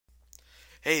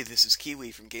Hey, this is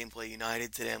Keewee from Gameplay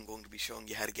United. Today I'm going to be showing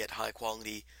you how to get high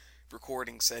quality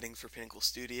recording settings for Pinnacle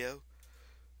Studio.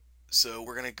 So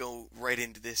we're going to go right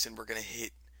into this and we're going to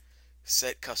hit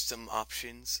Set Custom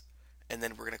Options and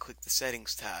then we're going to click the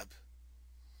Settings tab.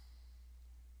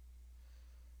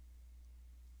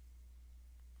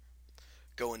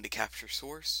 Go into Capture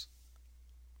Source.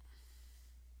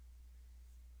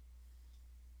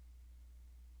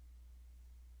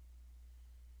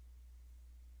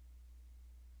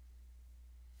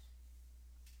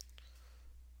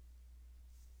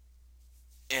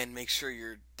 And make sure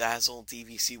your Dazzle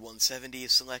DVC 170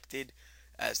 is selected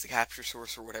as the capture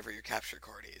source or whatever your capture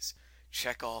card is.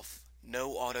 Check off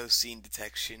No Auto Scene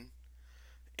Detection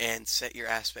and set your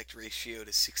aspect ratio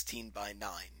to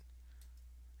 16:9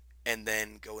 and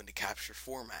then go into Capture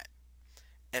Format.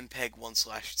 MPEG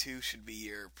 1/2 should be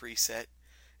your preset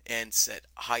and set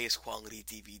highest quality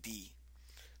DVD.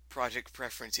 Project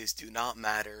preferences do not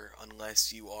matter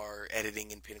unless you are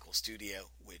editing in Pinnacle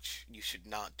Studio, which you should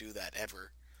not do that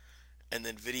ever. And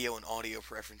then video and audio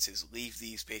preferences, leave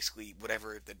these basically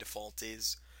whatever the default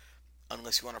is,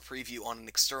 unless you want to preview on an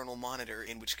external monitor,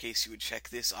 in which case you would check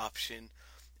this option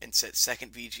and set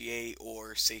second VGA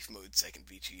or safe mode second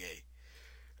VGA.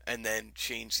 And then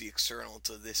change the external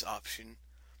to this option.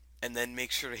 And then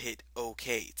make sure to hit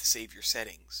OK to save your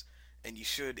settings. And you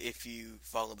should, if you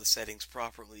follow the settings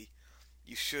properly,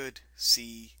 you should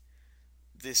see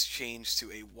this change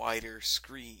to a wider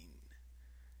screen.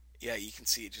 Yeah, you can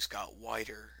see it just got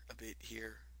wider a bit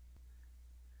here.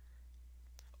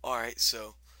 Alright,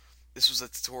 so this was a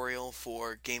tutorial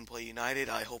for Gameplay United.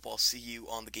 I hope I'll see you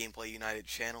on the Gameplay United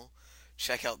channel.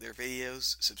 Check out their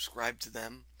videos, subscribe to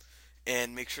them,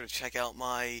 and make sure to check out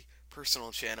my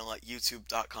personal channel at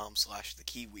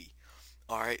youtube.com/thekeewee.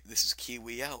 Alright, this is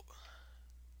Keewee out.